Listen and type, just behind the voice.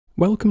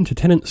Welcome to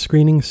Tenant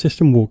Screening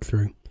System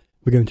Walkthrough.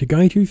 We're going to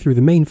guide you through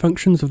the main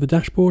functions of the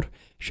dashboard,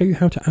 show you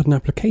how to add an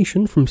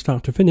application from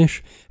start to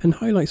finish, and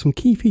highlight some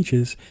key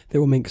features that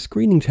will make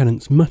screening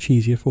tenants much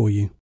easier for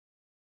you.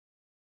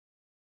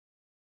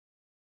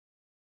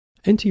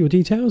 Enter your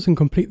details and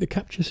complete the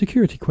CAPTCHA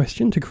security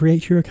question to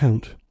create your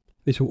account.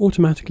 This will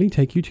automatically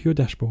take you to your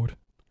dashboard.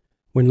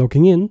 When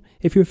logging in,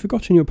 if you have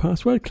forgotten your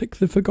password, click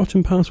the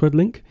Forgotten Password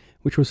link,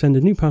 which will send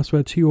a new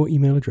password to your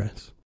email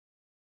address.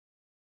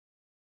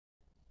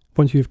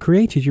 Once you have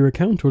created your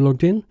account or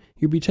logged in,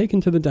 you'll be taken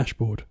to the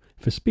dashboard.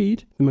 For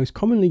speed, the most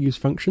commonly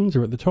used functions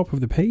are at the top of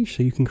the page,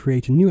 so you can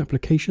create a new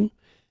application,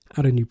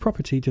 add a new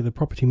property to the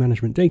property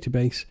management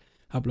database,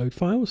 upload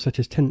files such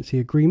as tenancy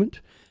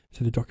agreement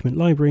to the document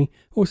library,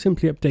 or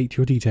simply update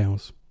your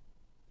details.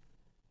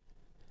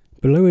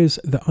 Below is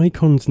the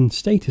Icons and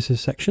Statuses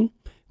section,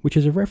 which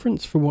is a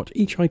reference for what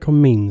each icon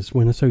means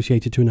when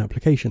associated to an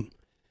application.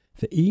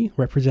 The E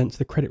represents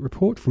the credit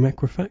report from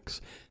Equifax,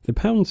 the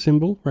pound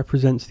symbol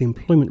represents the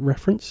employment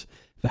reference,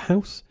 the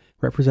house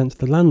represents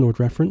the landlord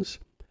reference,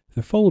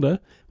 the folder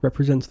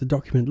represents the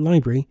document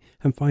library,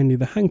 and finally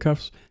the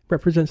handcuffs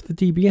represents the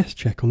DBS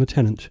check on the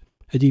tenant.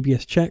 A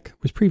DBS check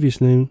was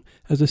previously known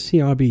as a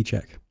CRB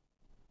check.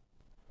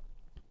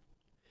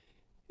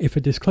 If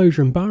a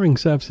disclosure and barring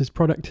services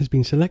product has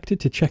been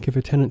selected to check if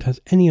a tenant has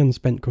any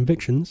unspent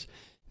convictions,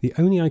 the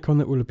only icon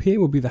that will appear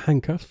will be the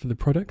handcuffs for the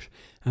product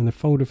and the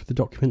folder for the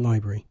document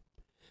library.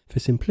 For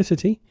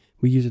simplicity,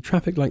 we use a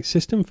traffic light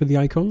system for the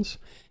icons.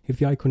 If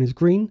the icon is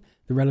green,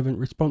 the relevant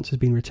response has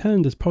been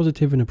returned as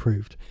positive and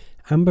approved.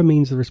 Amber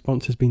means the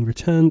response has been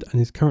returned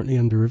and is currently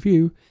under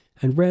review,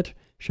 and red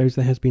shows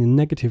there has been a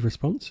negative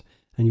response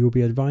and you will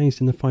be advised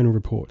in the final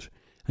report.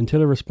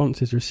 Until a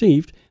response is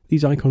received,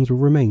 these icons will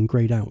remain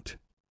greyed out.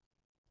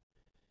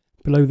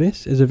 Below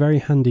this is a very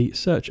handy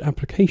Search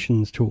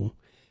Applications tool.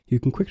 You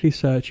can quickly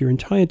search your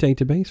entire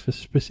database for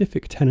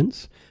specific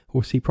tenants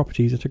or see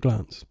properties at a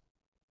glance.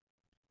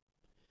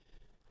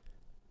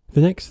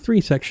 The next three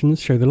sections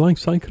show the life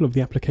cycle of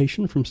the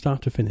application from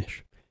start to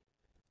finish.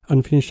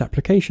 Unfinished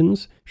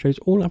Applications shows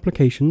all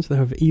applications that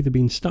have either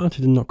been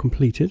started and not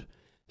completed,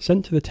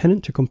 sent to the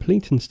tenant to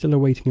complete and still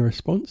awaiting a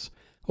response,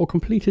 or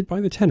completed by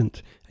the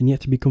tenant and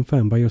yet to be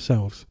confirmed by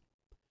yourselves.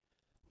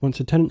 Once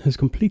a tenant has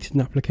completed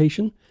an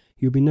application,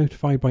 you'll be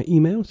notified by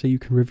email so you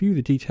can review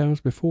the details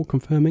before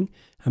confirming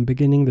and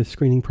beginning the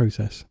screening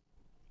process.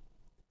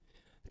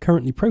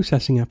 Currently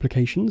processing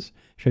applications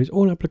shows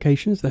all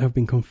applications that have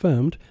been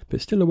confirmed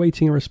but still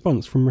awaiting a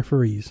response from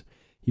referees.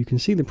 You can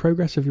see the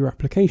progress of your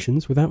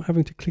applications without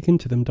having to click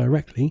into them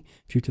directly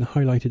due to the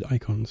highlighted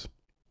icons.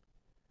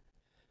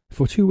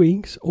 For 2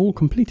 weeks, all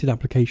completed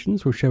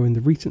applications will show in the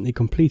Recently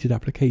Completed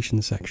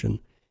Applications section.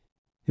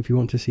 If you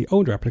want to see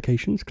older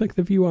applications, click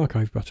the View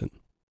Archive button.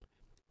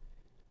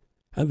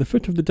 At the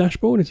foot of the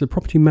dashboard is the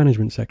Property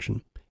Management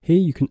section. Here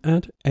you can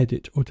add,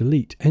 edit or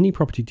delete any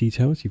property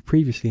details you've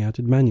previously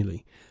added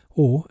manually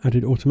or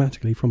added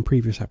automatically from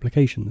previous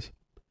applications.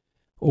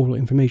 All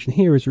information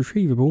here is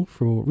retrievable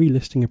for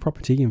relisting a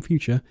property in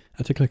future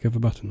at a click of a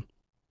button.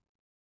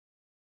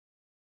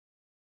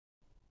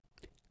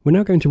 We're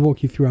now going to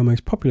walk you through our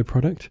most popular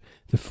product,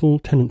 the Full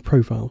Tenant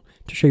Profile,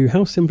 to show you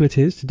how simple it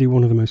is to do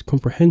one of the most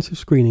comprehensive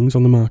screenings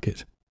on the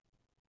market.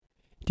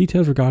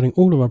 Details regarding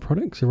all of our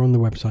products are on the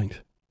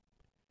website.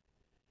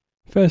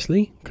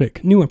 Firstly,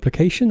 click New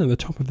Application at the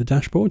top of the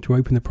dashboard to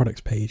open the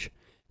products page.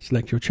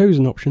 Select your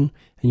chosen option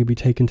and you'll be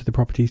taken to the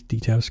property's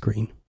details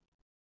screen.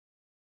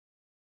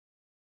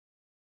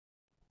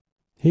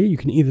 Here you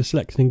can either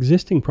select an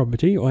existing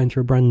property or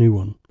enter a brand new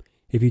one.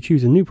 If you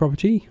choose a new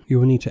property, you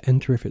will need to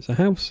enter if it's a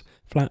house,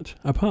 flat,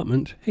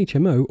 apartment,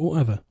 HMO or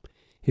other.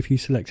 If you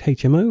select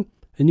HMO,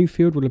 a new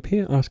field will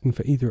appear asking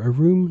for either a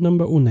room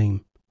number or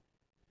name.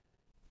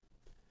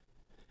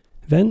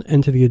 Then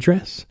enter the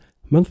address,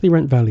 monthly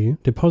rent value,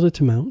 deposit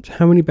amount,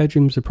 how many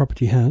bedrooms the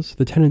property has,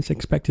 the tenant's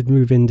expected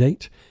move-in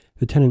date,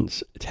 the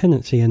tenant's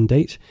tenancy end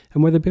date,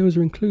 and whether bills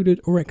are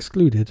included or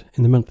excluded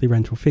in the monthly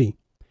rental fee.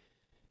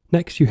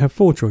 Next you have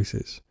 4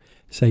 choices: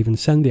 save and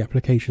send the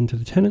application to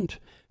the tenant,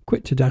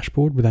 quit to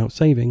dashboard without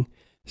saving,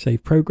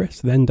 save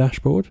progress then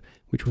dashboard,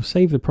 which will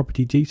save the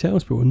property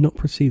details but will not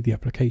proceed the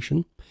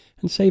application,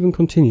 and save and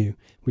continue,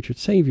 which would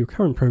save your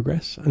current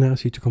progress and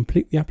allows you to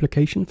complete the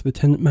application for the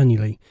tenant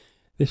manually.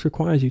 This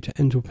requires you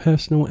to enter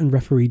personal and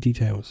referee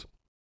details.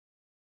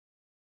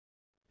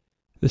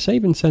 The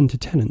Save and Send to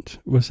Tenant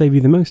will save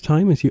you the most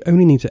time as you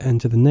only need to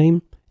enter the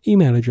name,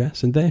 email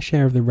address and their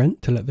share of the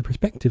rent to let the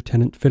prospective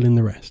tenant fill in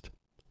the rest.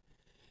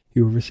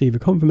 You will receive a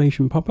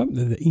confirmation pop-up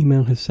that the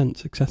email has sent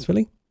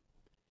successfully,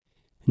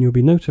 and you'll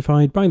be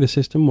notified by the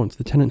system once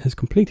the tenant has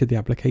completed the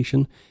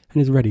application and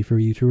is ready for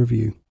you to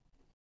review.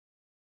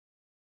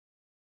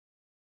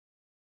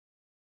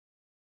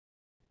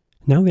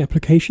 Now the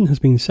application has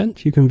been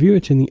sent, you can view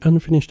it in the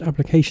Unfinished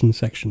Applications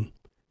section.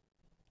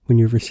 When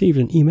you have received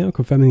an email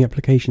confirming the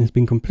application has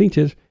been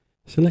completed,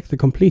 select the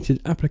Completed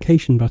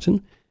Application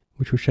button,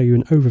 which will show you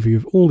an overview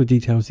of all the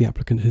details the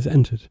applicant has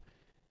entered.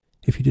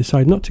 If you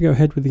decide not to go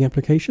ahead with the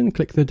application,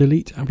 click the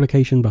Delete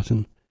Application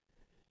button.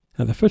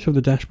 At the foot of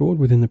the dashboard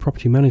within the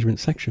Property Management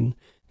section,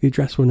 the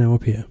address will now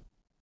appear.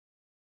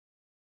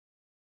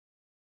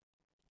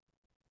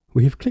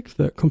 We have clicked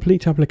the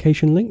Complete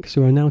Application link,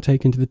 so we are now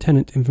taken to the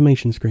tenant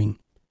information screen.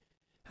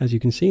 As you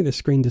can see, this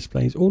screen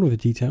displays all of the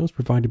details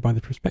provided by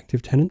the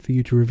prospective tenant for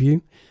you to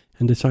review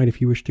and decide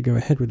if you wish to go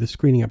ahead with the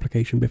screening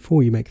application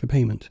before you make the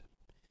payment.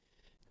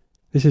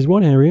 This is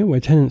one area where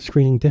tenant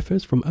screening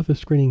differs from other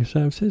screening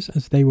services,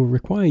 as they will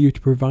require you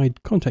to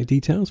provide contact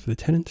details for the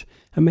tenant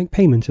and make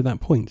payment at that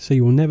point, so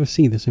you will never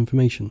see this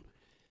information.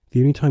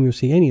 The only time you'll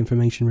see any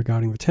information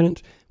regarding the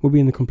tenant will be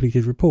in the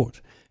completed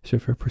report. So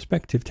if a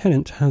prospective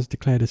tenant has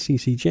declared a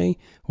CCJ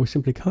or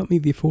simply can't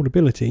meet the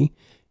affordability,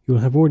 you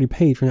will have already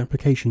paid for an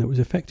application that was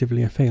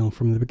effectively a fail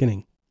from the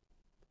beginning.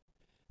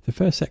 The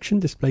first section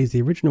displays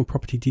the original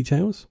property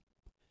details.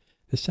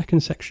 The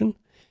second section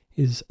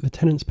is the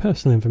tenant's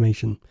personal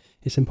information.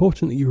 It's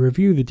important that you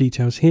review the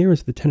details here,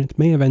 as the tenant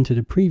may have entered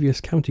a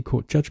previous county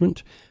court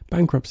judgment,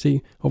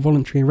 bankruptcy or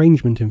voluntary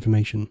arrangement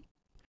information.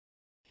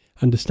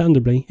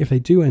 Understandably, if they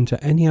do enter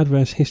any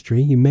adverse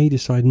history, you may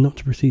decide not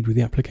to proceed with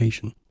the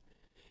application.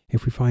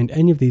 If we find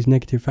any of these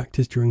negative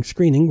factors during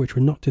screening which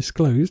were not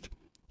disclosed,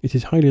 it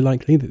is highly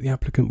likely that the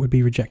applicant would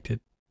be rejected.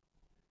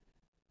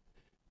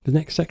 The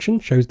next section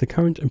shows the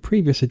current and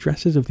previous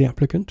addresses of the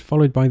applicant,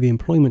 followed by the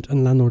employment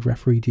and landlord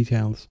referee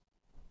details.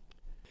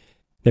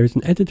 There is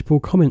an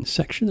editable comments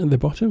section at the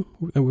bottom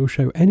that will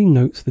show any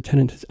notes the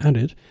tenant has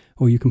added,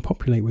 or you can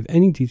populate with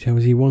any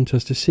details you want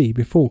us to see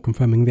before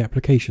confirming the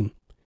application.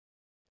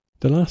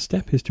 The last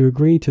step is to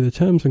agree to the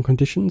terms and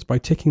conditions by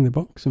ticking the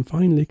box, and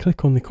finally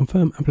click on the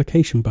Confirm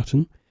Application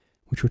button,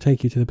 which will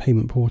take you to the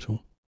payment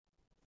portal.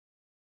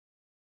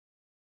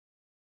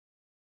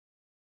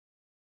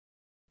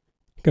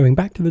 Going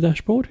back to the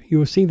dashboard, you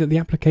will see that the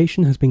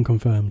application has been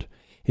confirmed.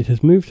 It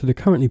has moved to the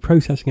Currently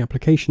Processing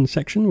Applications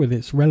section with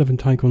its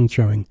relevant icons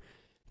showing.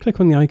 Click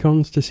on the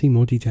icons to see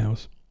more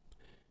details.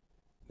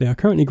 They are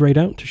currently greyed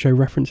out to show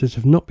references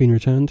have not been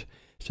returned,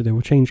 so they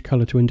will change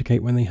colour to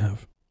indicate when they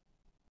have.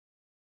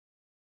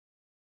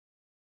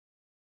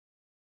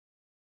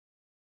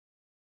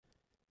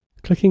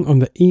 Clicking on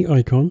the E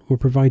icon will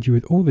provide you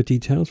with all the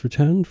details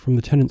returned from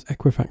the tenant's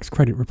Equifax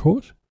credit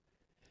report.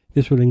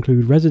 This will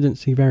include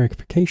residency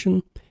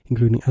verification,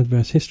 including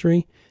adverse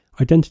history,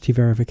 identity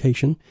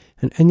verification,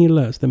 and any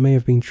alerts that may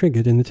have been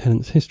triggered in the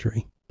tenant's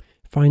history.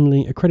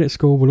 Finally, a credit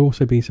score will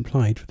also be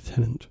supplied for the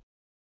tenant.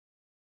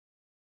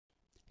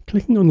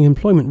 Clicking on the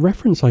employment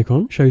reference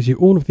icon shows you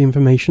all of the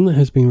information that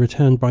has been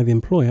returned by the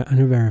employer and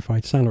a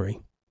verified salary.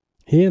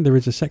 Here there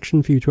is a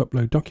section for you to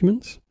upload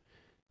documents.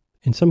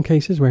 In some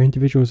cases where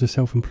individuals are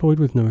self-employed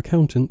with no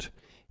accountant,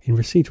 in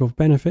receipt of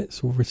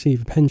benefits or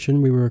receive a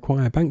pension, we will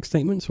require bank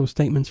statements or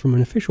statements from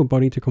an official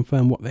body to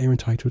confirm what they are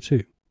entitled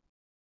to.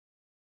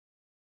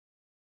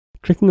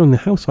 Clicking on the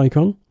house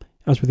icon,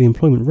 as with the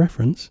employment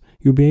reference,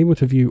 you'll be able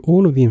to view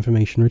all of the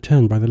information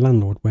returned by the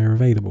landlord where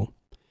available.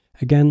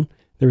 Again,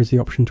 there is the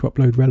option to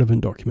upload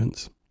relevant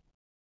documents.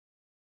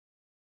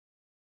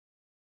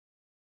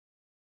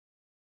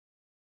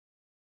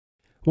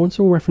 Once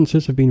all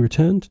references have been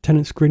returned,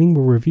 tenant screening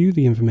will review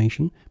the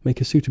information, make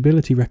a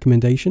suitability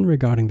recommendation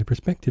regarding the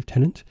prospective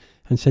tenant,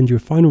 and send you a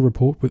final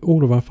report with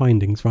all of our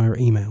findings via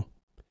email.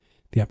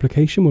 The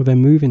application will then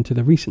move into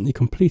the recently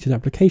completed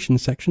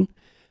applications section,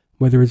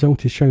 where the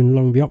result is shown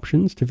along the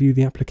options to view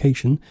the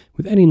application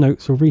with any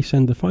notes, or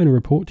resend the final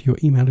report to your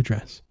email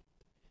address.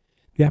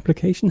 The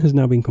application has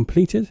now been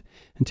completed,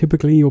 and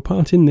typically your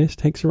part in this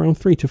takes around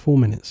 3 to 4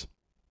 minutes.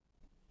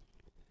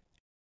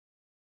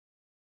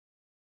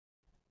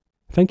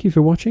 Thank you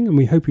for watching, and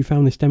we hope you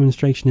found this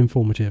demonstration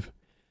informative.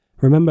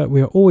 Remember,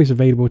 we are always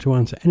available to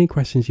answer any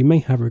questions you may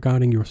have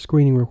regarding your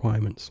screening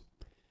requirements.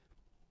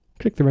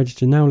 Click the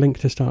Register Now link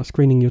to start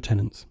screening your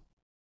tenants.